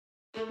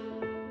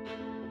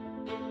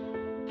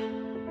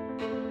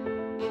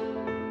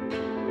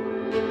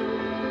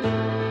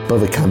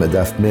Bava Kamma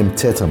daf mem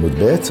tet amud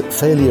bet,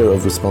 failure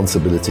of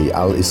responsibility,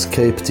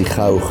 al-Iskai,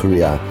 P'ticha,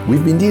 וכריעה.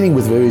 We've been dealing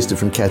with various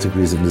different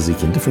categories of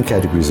nazikin, different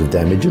categories of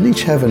damage, and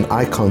each have an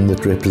icon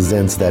that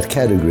represents that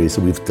category.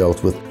 So we've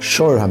dealt with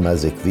Shor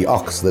HaMazik, the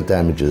ox that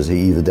damages.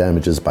 He either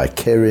damages by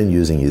Keren,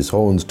 using his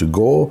horns to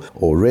gore,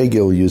 or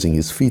Regel, using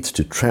his feet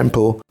to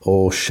trample,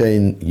 or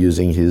Shein,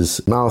 using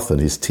his mouth and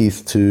his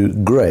teeth to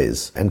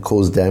graze and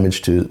cause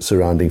damage to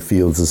surrounding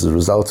fields as a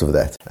result of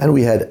that. And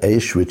we had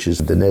Eish, which is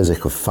the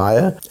nezek of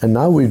fire, and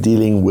now we're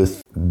dealing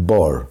with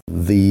bor,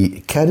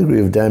 the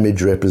category of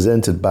damage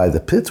represented by the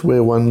pit,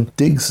 where one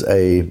digs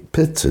a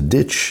pit, a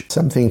ditch,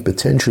 something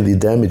potentially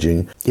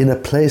damaging in a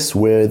place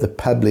where the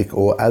public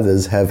or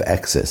others have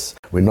access.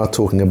 We're not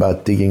talking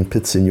about digging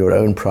pits in your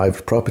own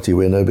private property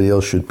where nobody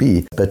else should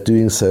be, but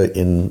doing so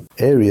in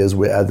areas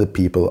where other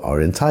people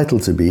are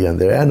entitled to be and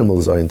their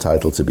animals are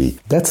entitled to be.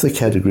 That's the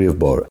category of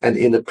bor. And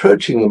in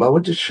approaching them, I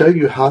want to show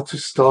you how to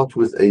start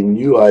with a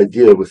new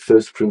idea with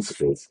first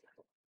principles.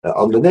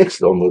 On the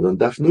next Omud, on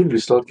Daf Nun, we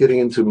start getting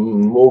into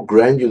more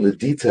granular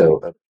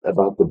detail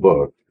about the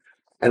bor.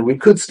 And we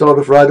could start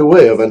off right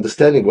away of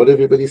understanding what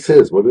everybody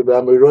says. What do the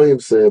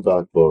Amoraim say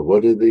about bor?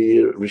 What do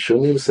the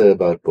Rishonim say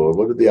about bor?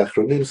 What do the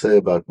Achronim say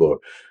about bor?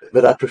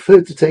 But I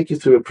prefer to take you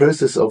through a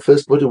process of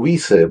first, what do we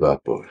say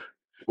about bor?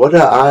 What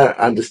are our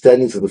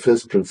understandings of the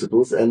first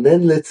principles? And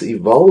then let's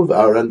evolve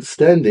our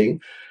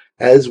understanding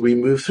as we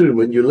move through.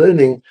 When you're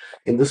learning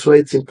in this way,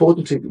 it's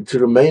important to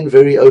remain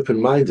very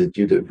open-minded.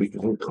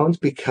 We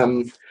can't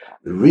become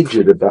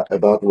rigid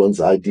about one's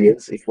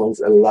ideas if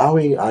one's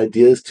allowing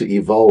ideas to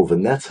evolve,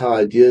 and that's how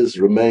ideas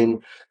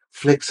remain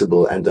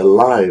flexible and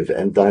alive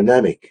and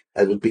dynamic,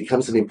 and it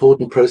becomes an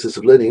important process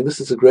of learning. And this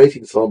is a great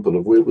example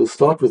of where we'll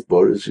start with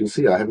bor. As you'll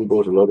see, I haven't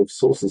brought a lot of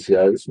sources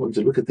here. I just want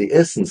to look at the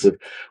essence of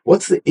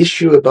what's the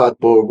issue about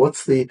bor,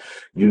 what's the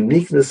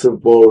uniqueness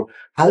of bor,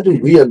 how do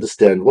we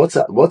understand, what's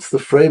the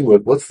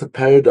framework, what's the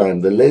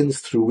paradigm, the lens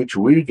through which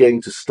we're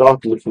going to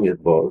start looking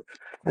at bor.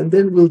 And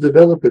then we'll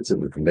develop it,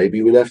 and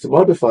maybe we'll have to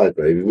modify it,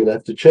 maybe we'll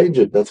have to change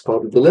it. That's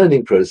part of the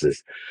learning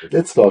process.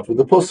 Let's start with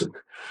the Pasuk.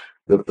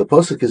 The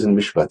Pasuk is in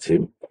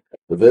Mishpatim,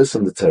 the verse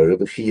in the Torah,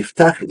 "V'chi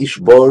yiftach ish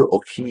bor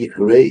or ki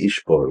yichrei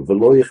ish bor,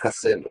 v'lo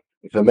yechasenu."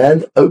 If a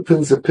man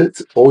opens a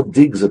pit or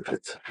digs a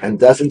pit and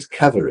doesn't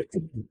cover it,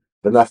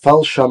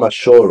 v'nafal sham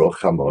ashor or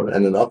chamor,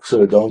 and an ox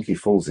or a donkey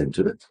falls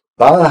into it,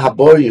 Ba'al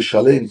habor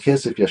yishalem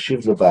kesef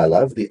yashiv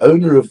leba'alav, the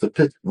owner of the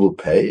pit will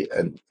pay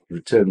and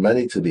return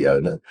money to the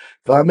owner,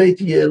 v'amet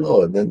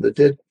yelo, and then the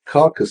dead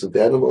carcass of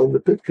the animal in the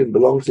pit can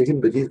belong to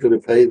him, but he's going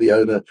to pay the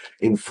owner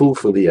in full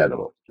for the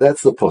animal.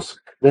 That's the pasuk.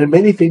 There are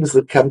many things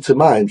that come to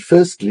mind.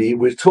 Firstly,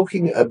 we're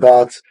talking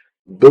about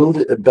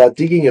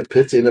digging a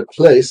pit in a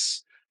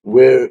place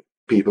where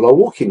people are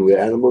walking, where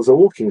animals are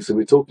walking. So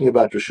we're talking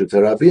about Reshut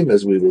HaRabim,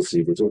 as we will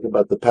see. We're talking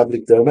about the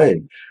public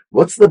domain.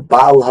 What's the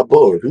Baal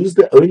HaBor? Who's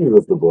the owner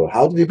of the bor?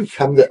 How do you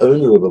become the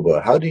owner of a bor?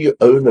 How do you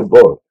own a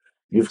bor?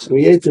 You've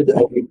created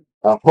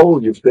a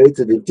hole, you've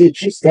created a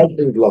ditch, a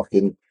stumbling block.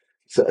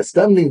 So a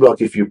stumbling block,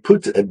 if you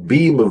put a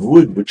beam of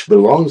wood which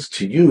belongs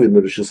to you in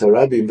the Reshut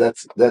HaRabim,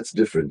 that's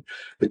different.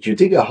 But you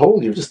dig a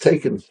hole, you've just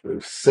taken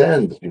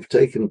sand, you've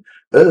taken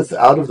earth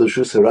out of the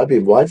Reshut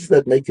HaRabim. Why does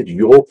that make it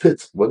your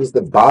pit? What does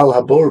the Baal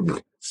HaBor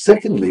mean?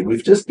 Secondly,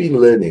 we've just been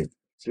learning.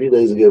 3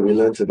 days ago, we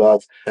learned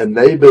about a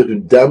neighbor who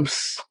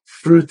dumps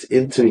fruit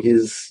into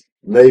his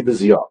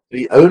neighbor's yard.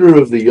 The owner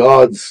of the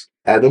yard's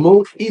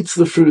animal eats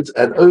the fruit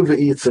and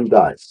overeats and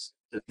dies.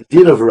 The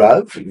din of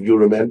Rav, you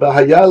remember,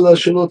 Hayala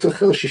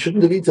Shalot, she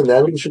shouldn't have eaten the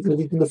animal, shouldn't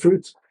have eaten the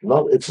fruit.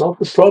 It's not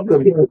the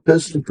problem. The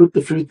person put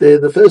the fruit there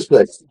in the first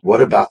place.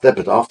 What about that?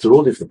 But after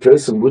all, if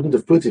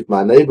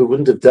my neighbor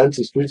wouldn't have dumped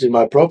his fruit in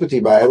my property,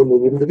 my animal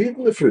wouldn't have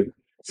eaten the fruit.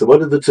 So what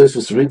did the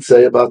Tosfos Rid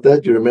say about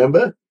that? Do you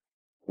remember?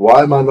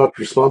 Why am I not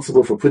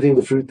responsible for putting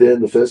the fruit there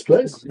in the first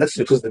place? That's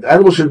because the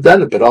animal should have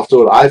done it, but after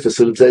all, I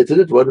facilitated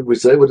it. What did we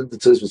say? What did the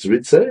Tosfos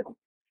Rid say?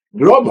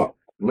 Groma.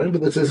 Remember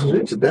the Tosfos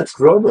Rid? That's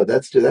groma.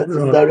 That's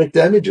direct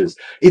damages.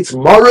 It's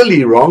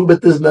morally wrong,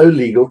 but there's no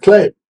legal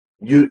claim.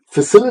 You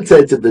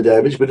facilitated the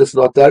damage, but it's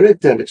not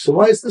direct damage. So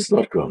why is this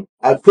not groma?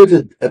 I put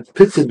a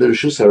pit in the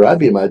Reshut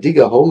HaRabim. I dig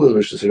a hole in the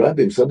Reshut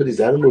HaRabim.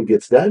 Somebody's animal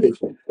gets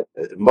damaged.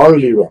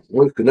 Morally wrong.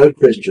 No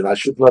question. I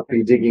should not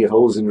be digging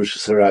holes in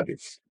Reshut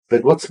HaRabim.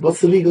 But what's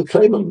the legal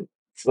claim on it?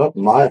 It's not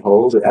my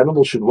hole. The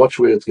animal should watch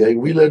where it's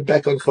going. We learned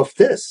back on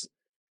Choftes,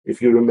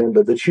 if you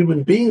remember, that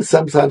human beings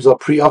sometimes are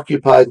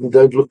preoccupied and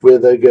don't look where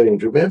they're going.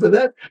 Do you remember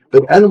that?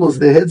 But animals,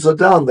 their heads are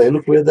down. They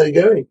look where they're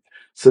going.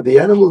 So the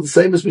animal, the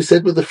same as we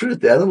said with the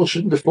fruit, the animal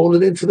shouldn't have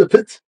fallen into the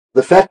pit.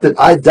 The fact that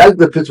I dug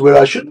the pit where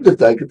I shouldn't have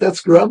dug it, that's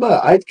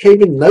grama. I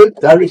came in no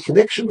direct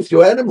connection with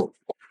your animal.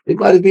 It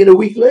might have been a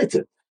week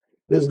later.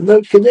 There's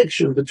no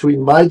connection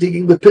between my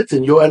digging the pit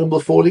and your animal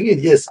falling in.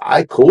 Yes,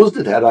 I caused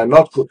it. Had I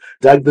not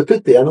dug the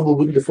pit, the animal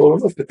wouldn't have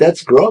fallen off. But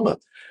that's grama.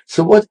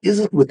 So what is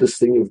it with this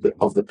thing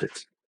of the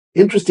pit?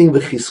 Interesting.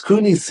 The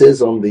Chizkuni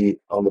says on the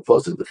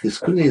pasuk. The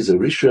Chizkuni is a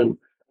Rishon,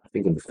 I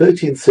think in the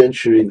 13th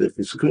century. The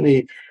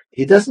Chizkuni,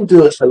 he doesn't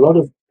do a lot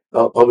of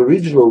of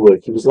original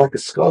work. He was like a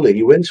scholar.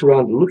 He went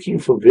around looking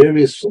for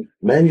various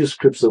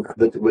manuscripts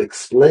that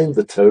explained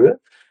the Torah,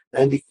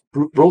 and he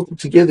brought them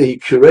together. He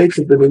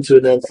curated them into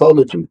an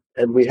anthology,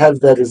 and we have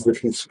that as the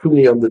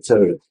Hiskuni on the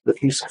Torah. The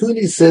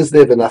Hiskuni says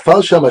there,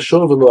 "V'nafal sham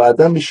ashor v'lo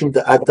adam mishum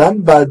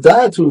adam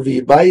ba'adatu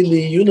v'yibai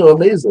liyuno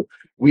amazing."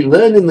 We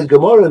learn in the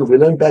Gemara, and we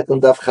learn back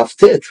on Daf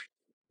Chavtet,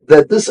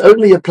 that this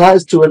only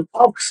applies to an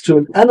ox, to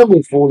an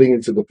animal falling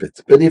into the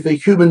pit. But if a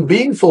human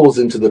being falls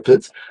into the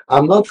pit,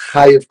 I'm not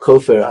chayiv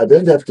kofer. I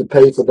don't have to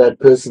pay for that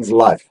person's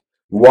life.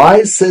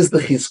 Why, says the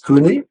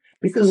Chizkuni?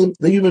 Because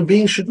the human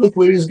being should look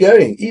where he's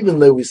going. Even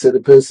though we said a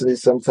person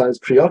is sometimes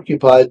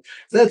preoccupied,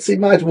 he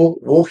might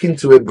walk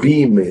into a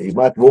beam, he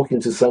might walk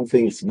into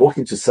something, walk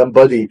into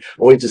somebody,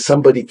 or into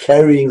somebody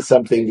carrying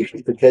something, which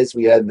is the case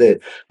we had there.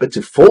 But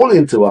to fall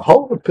into a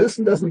hole, a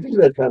person doesn't do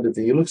that kind of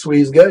thing. He looks where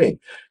he's going.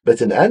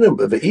 But an animal,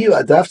 for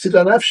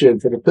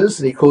the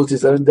person, he caused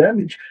his own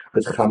damage.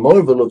 But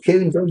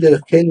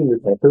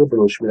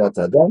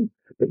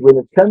when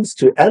it comes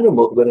to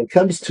when it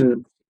comes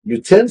to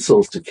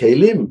utensils, to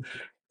kelim,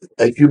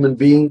 a human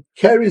being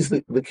carries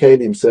the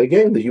kelim. So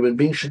again, the human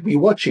being should be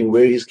watching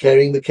where he's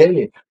carrying the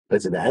kelim.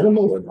 As an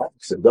animal, an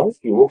ox, a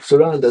donkey walks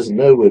around, doesn't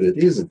know what it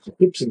is, it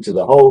flips into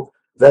the hole.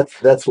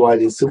 That's why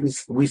it is. So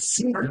we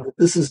see that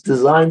this is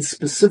designed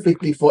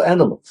specifically for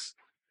animals.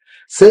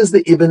 Says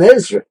the Ibn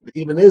Ezra.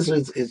 The Ibn Ezra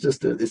is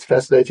just it's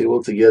fascinating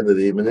altogether.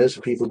 The Ibn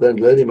Ezra, people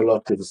don't learn him a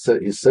lot because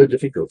he's so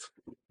difficult.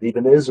 The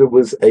Ibn Ezra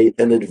was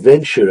an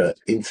adventurer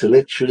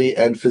intellectually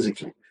and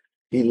physically.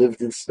 He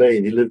lived in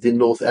Spain, he lived in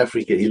North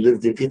Africa, he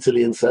lived in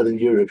Italy and Southern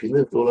Europe, he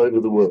lived all over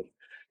the world.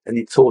 And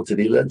he taught it,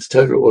 he learned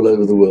Torah all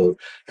over the world.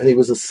 And he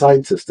was a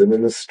scientist and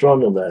an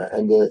astronomer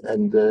and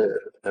a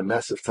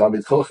massive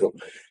Talmid Chacham.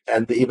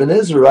 And the Ibn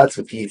Ezra writes,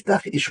 why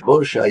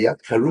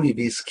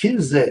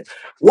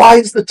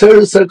is the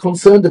Torah so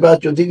concerned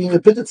about your digging a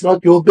pit? It's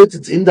not your pit,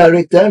 it's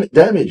indirect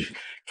damage.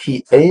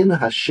 Ki ein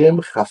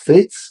Hashem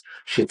chafetz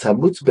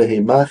shetamut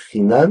behema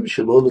chinam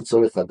shelo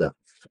letzorech adam.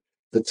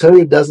 The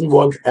Torah doesn't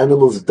want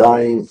animals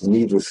dying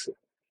needlessly.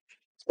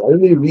 The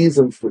only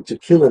reason to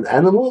kill an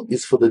animal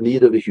is for the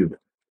need of a human.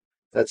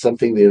 That's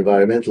something the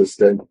environmentalists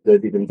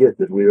don't even get,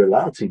 that we're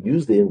allowed to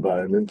use the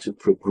environment to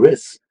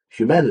progress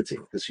humanity,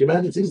 because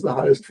humanity is the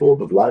highest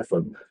form of life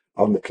on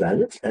the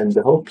planet, and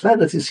the whole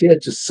planet is here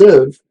to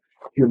serve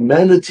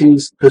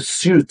humanity's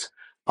pursuit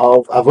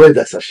of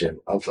avodas Hashem,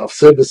 of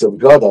service of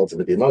God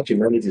ultimately, not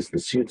humanity's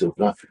pursuit of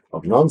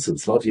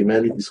nonsense, not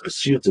humanity's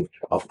pursuit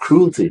of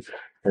cruelty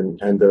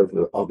and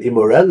of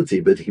immorality,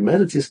 but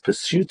humanity's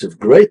pursuit of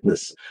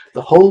greatness.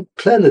 The whole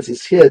planet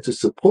is here to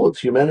support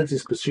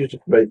humanity's pursuit of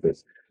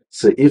greatness.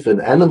 So if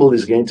an animal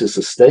is going to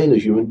sustain a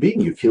human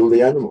being, you kill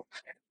the animal.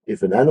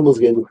 If an animal is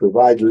going to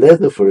provide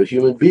leather for a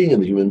human being,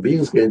 and the human being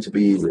is going to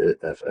be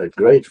a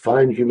great,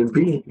 fine human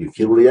being, you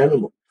kill the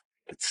animal.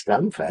 It's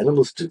done for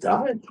animals to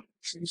die.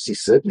 So you see,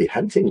 certainly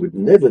hunting would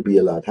never be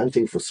allowed.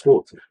 Hunting for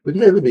sport would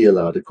never be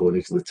allowed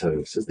according to the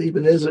Torah. Says the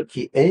Ibn Ezra,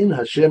 Ki ein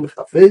Hashem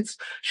chafetz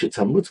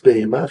shetamut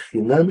behema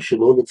chinam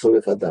shelo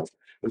letzorech adam.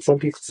 And some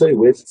people say,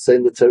 where does it say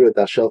in the Torah,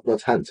 thou shalt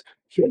not hunt?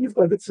 Here you've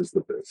got it, says the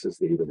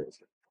Ibn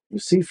Ezra. You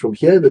see, from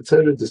here, the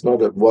Torah does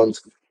not want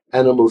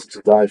animals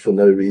to die for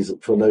no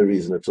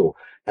reason at all.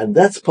 And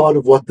that's part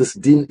of what this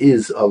din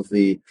is of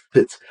the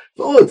pit.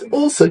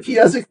 Also,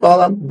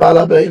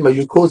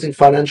 you're causing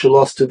financial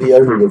loss to the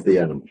owner of the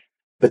animal.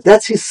 But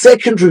that's his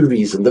secondary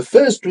reason. The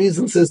first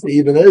reason, says the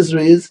Ibn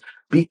Ezra, is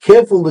be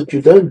careful that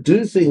you don't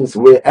do things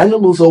where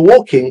animals are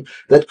walking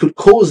that could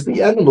cause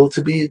the animal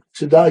to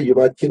die. You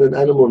might kill an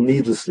animal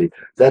needlessly.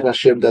 That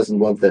Hashem doesn't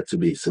want that to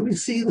be. So we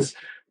see this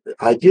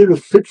idea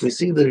of fit. We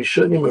see the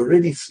Rishonim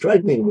already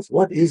struggling with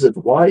what is it,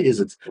 why is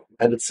it,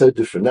 and it's so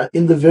different. Now,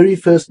 in the very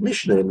first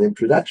Mishnah, in the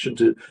introduction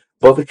to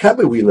Bava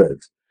Kamma, we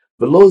learned,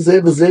 Bor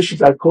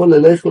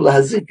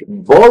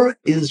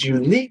is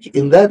unique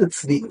in that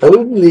it's the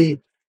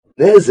only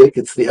nezek,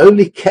 it's the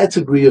only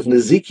category of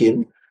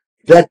nezikin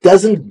that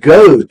doesn't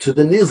go to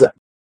the nizak.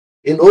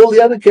 In all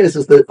the other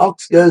cases, the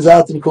ox goes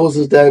out and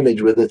causes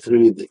damage, whether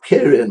through the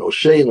keren or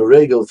shein or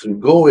regel, through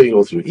goring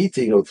or through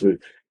eating or through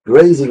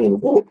grazing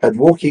and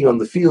walking on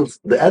the fields.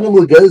 The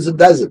animal goes and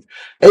does it.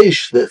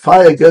 Eish, the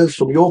fire goes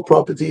from your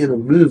property and it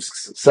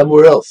moves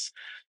somewhere else.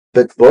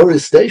 But bor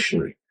is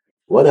stationary.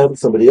 What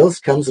happens? Somebody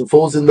else comes and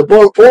falls in the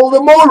bor. All the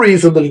more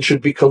reason that it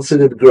should be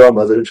considered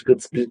grama, that it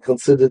should be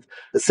considered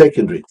a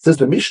secondary. It says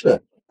the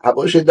Mishnah,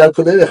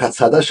 the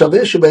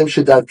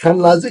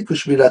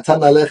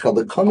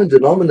common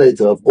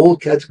denominator of all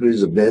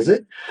categories of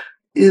nezek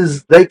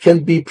is they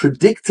can be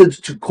predicted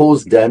to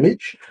cause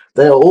damage.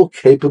 They are all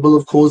capable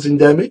of causing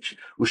damage.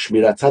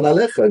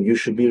 And you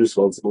should be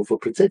responsible for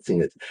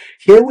protecting it.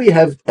 Here we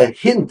have a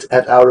hint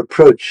at our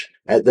approach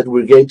that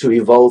we're going to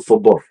evolve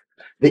for both.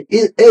 The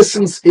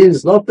essence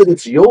is not that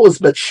it's yours,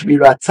 but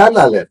shmiratan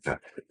alecha.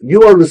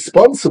 You are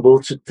responsible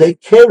to take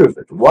care of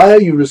it. Why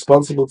are you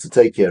responsible to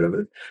take care of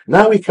it?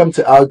 Now we come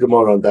to our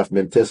Gemara on Daf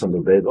Memtes on the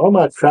bed.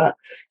 Omar kra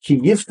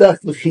ki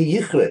yiftach v'chi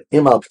yichre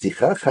im al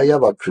pticha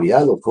chayav al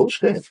kriya lo kol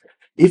shchen.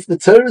 If the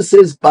Torah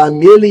says by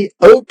merely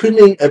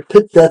opening a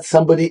pit that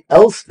somebody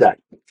else dug,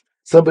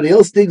 somebody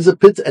else digs a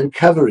pit and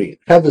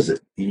covers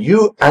it,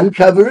 you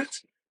uncover it,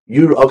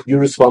 you're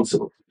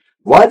responsible.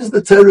 Why does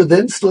the Torah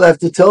then still have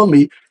to tell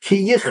me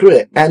ki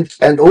yichre?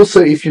 And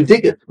also if you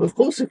dig it, of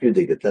course, if you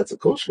dig it, that's a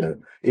kosher.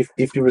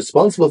 If you're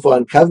responsible for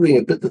uncovering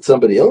a pit that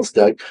somebody else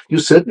dug, you're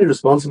certainly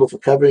responsible for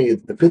covering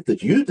the pit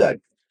that you dug.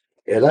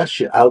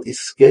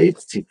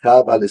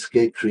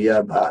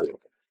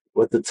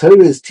 What the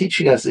Torah is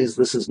teaching us is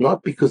this is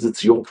not because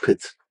it's your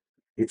pit.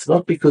 It's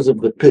not because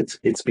of the pit.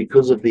 It's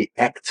because of the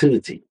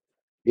activity.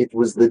 It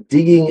was the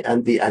digging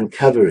and the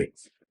uncovering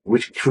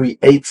which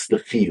creates the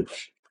chiyuv.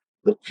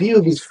 The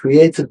chiyuv is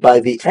created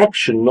by the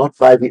action, not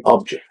by the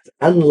object,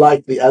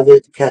 unlike the other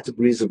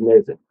categories of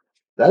nezek.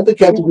 The other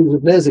categories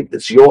of nezek,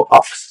 it's your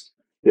ox.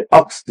 The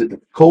ox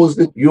that caused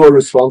it, you are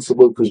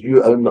responsible because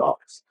you own the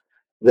ox.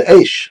 The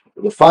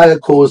the fire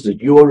caused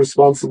it, you are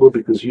responsible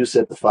because you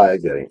set the fire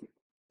going.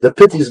 The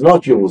pit is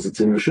not yours, it's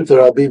in Reshut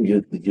Rabim,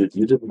 you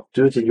didn't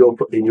do it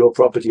in your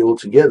property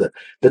altogether.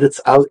 But it's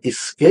al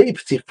escape,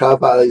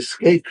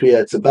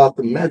 it's about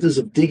the matters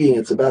of digging,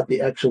 it's about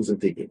the actions of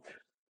digging.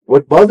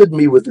 What bothered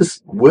me with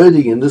this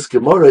wording in this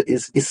Gemara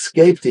is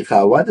escape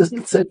ticha. Why doesn't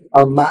it say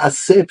al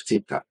ma'aseh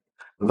pticha,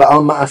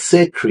 va'al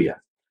ma'aseh kriya?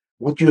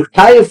 What you're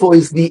chayav for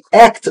is the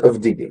act of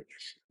digging.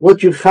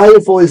 What you're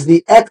chayav for is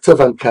the act of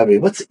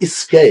uncovering. What's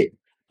escape?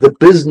 The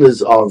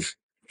business of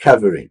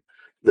covering,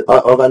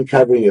 of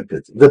uncovering a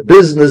pit. The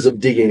business of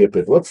digging a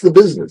pit. What's the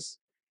business?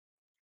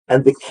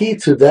 And the key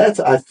to that,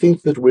 I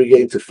think that we're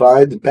going to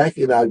find back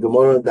in our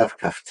Gemara Daf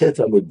Kaftet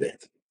Amud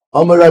Bet.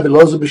 Amar Rabbi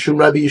Lozu b'shum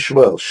Rabbi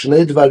Yishmael,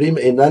 Shnei dvarim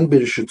einan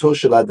b'rishuto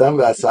shel adam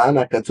v'asa'an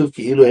ha'katuv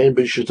ki'ilu hein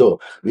b'rishuto.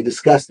 We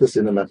discussed this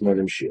in the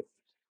Matmarim Shir.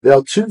 There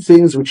are two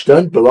things which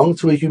don't belong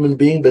to a human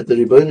being, but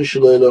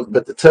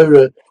the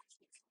Torah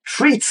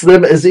treats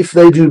them as if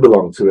they do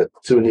belong to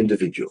an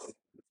individual.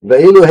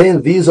 Ve'ilu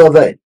hein, these are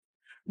they.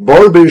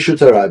 Bor b'rishut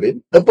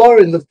harabim, a bor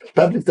in the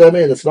public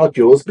domain. It's not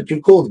yours, but you're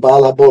called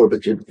Baal HaBor,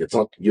 but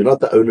you're not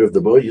the owner of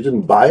the bor. You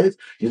didn't buy it.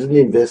 You didn't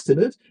invest in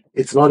it.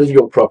 It's not in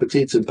your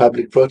property. It's in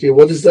public property.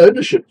 What is the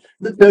ownership?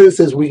 The Torah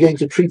says we're going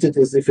to treat it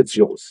as if it's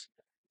yours.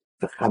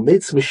 And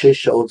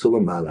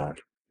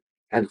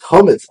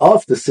chometz,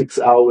 after 6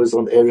 hours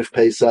on Erev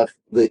Pesach,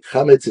 the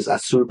chometz is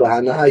asur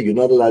b'hana'ah. You're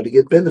not allowed to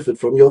get benefit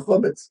from your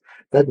chometz.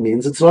 That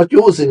means it's not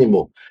yours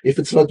anymore. If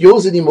it's not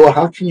yours anymore,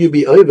 how can you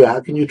be over? How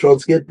can you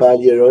transget Bal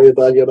Yeroya,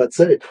 Bal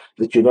Yamatzeh?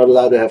 That you're not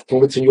allowed to have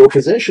chometz in your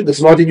possession. It's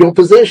not in your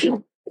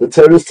possession. The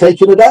Torah has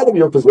taken it out of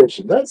your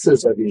possession. That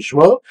says Rabbi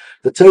Yishmael.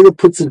 The Torah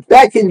puts it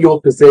back in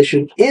your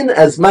possession in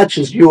as much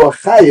as you are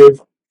chayiv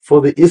for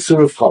the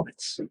isur of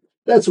chometz.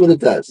 That's what it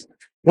does.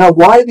 Now,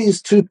 why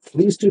these two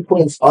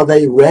points? Are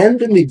they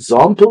random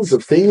examples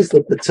of things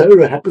that the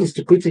Torah happens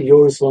to put in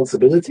your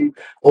responsibility?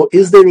 Or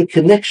is there a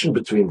connection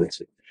between the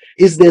two?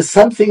 Is there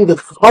something that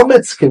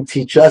chometz can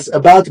teach us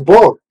about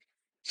bor?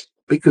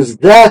 Because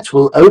that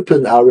will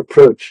open our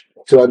approach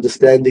to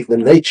understanding the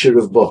nature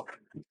of bor.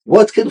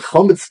 What can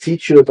chometz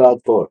teach you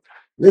about bor?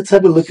 Let's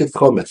have a look at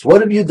chometz.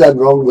 What have you done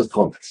wrong with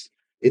chometz?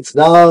 It's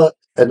now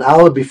an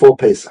hour before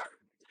Pesach.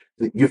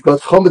 You've got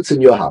chometz in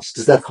your house.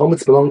 Does that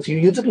chometz belong to you?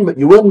 You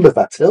weren't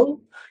mevatel.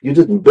 You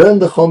didn't burn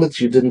the chometz.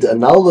 You didn't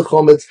annul the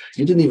chometz.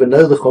 You didn't even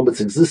know the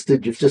chometz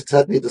existed. You've just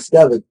suddenly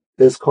discovered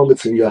there's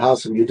chometz in your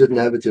house and you didn't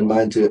have it in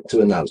mind to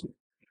annul it.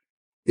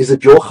 Is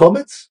it your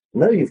chometz?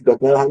 No, you've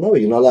got no.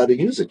 You're not allowed to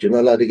use it. You're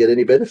not allowed to get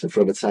any benefit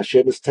from it.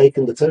 Hashem has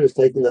taken the Torah, has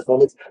taken the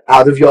chometz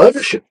out of your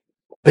ownership.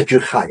 But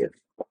you're chayiv.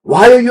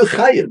 Why are you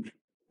chayiv?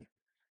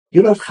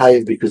 You're not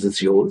chayiv because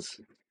it's yours.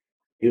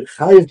 You're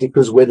chayiv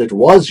because when it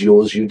was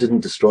yours, you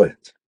didn't destroy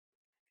it.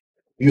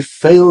 You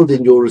failed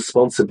in your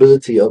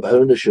responsibility of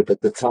ownership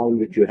at the time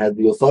that you had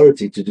the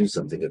authority to do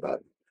something about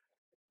it.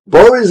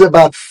 Bor is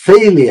about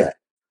failure.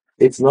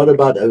 It's not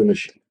about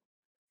ownership.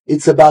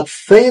 It's about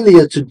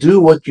failure to do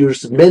what you're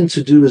meant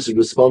to do as a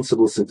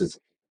responsible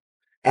citizen.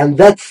 And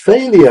that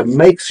failure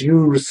makes you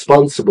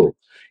responsible.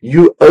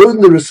 You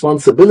own the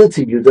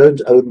responsibility, you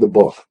don't own the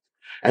bor.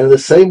 And the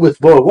same with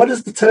bor. What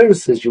does the Torah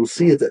says? You'll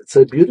see it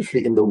so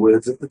beautifully in the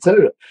words of the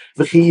Torah.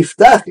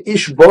 V'chiyiftach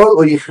ish bor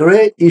or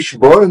yichre ish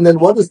bor. And then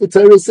what does the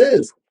Torah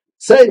says?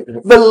 Say,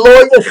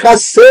 v'lo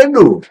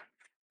yechasenu.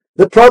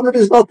 The problem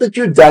is not that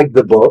you dug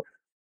the bor.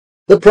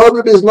 The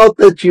problem is not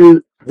that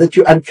you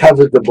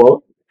uncovered the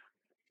bor.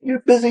 You're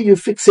busy. You're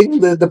fixing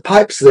the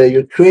pipes there.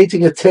 You're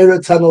creating a terror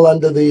tunnel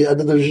under the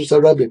Rishus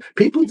HaRabim.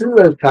 People do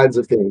those kinds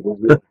of things.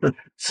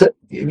 So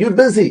you're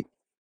busy.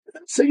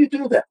 So you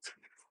do that.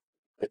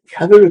 But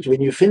cover it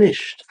when you're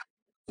finished.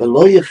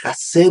 Bor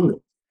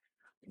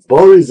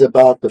is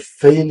about the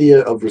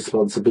failure of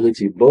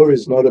responsibility. Bor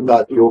is not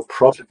about your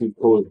property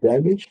caused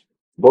damage.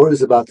 Bor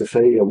is about the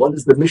failure. What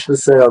does the Mishnah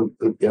say on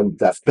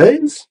Daf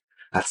Beis?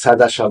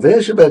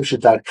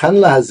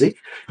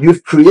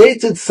 You've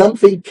created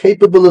something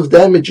capable of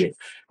damaging.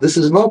 This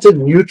is not a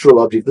neutral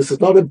object. This is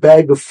not a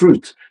bag of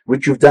fruit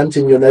which you've dumped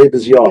in your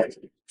neighbor's yard.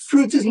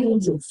 Fruit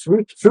isn't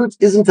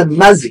a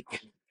mazik.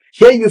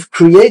 Here you've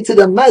created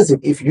a mazik.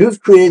 If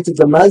you've created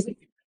a mazik,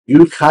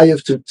 You chayav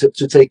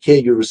to take care,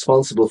 you're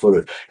responsible for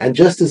it. And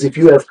just as if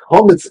you have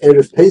chometz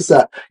Erev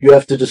Pesach, you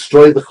have to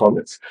destroy the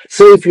chometz.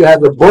 Say if you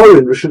have a bor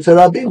in Rishut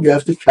Harabim, you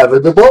have to cover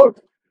the bor.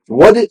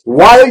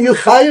 Why are you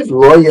chayav?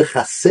 Lo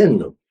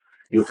yechasenu.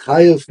 You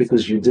chayav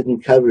because you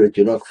didn't cover it.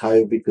 You're not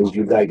chayav because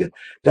you dug it.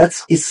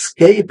 That's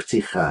iskei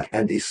pticha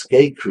and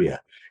iskei kriya.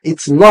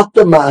 It's not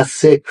the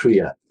maaseh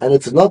kriya and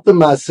it's not the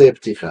maaseh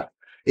pticha.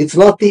 It's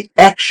not the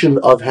action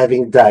of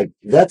having dug.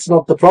 That's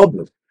not the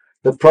problem.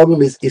 The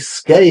problem is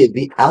iskei,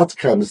 the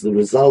outcomes, the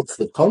results,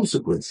 the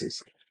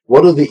consequences.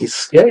 What are the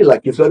iskei?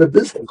 Like you've got a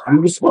business. You're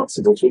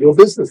responsible for your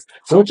business.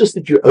 It's not just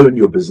that you own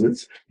your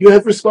business. You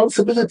have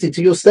responsibility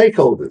to your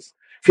stakeholders.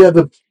 If you have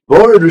a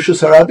Bor and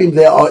Rishus Harabim,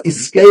 there are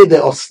iskei,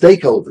 there are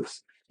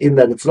stakeholders in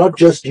that. It's not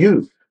just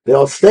you. There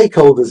are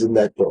stakeholders in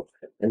that book.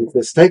 And if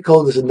there's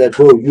stakeholders in that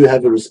book, you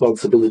have a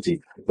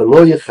responsibility.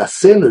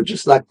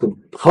 Just like the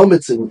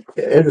chometz in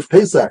Erev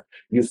Pesach,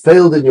 you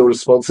failed in your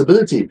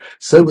responsibility.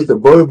 So with the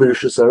Bor and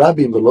Rishus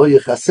Harabim,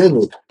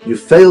 you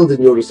failed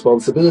in your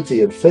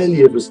responsibility, and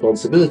failure of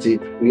responsibility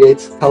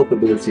creates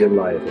culpability and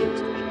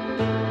liability.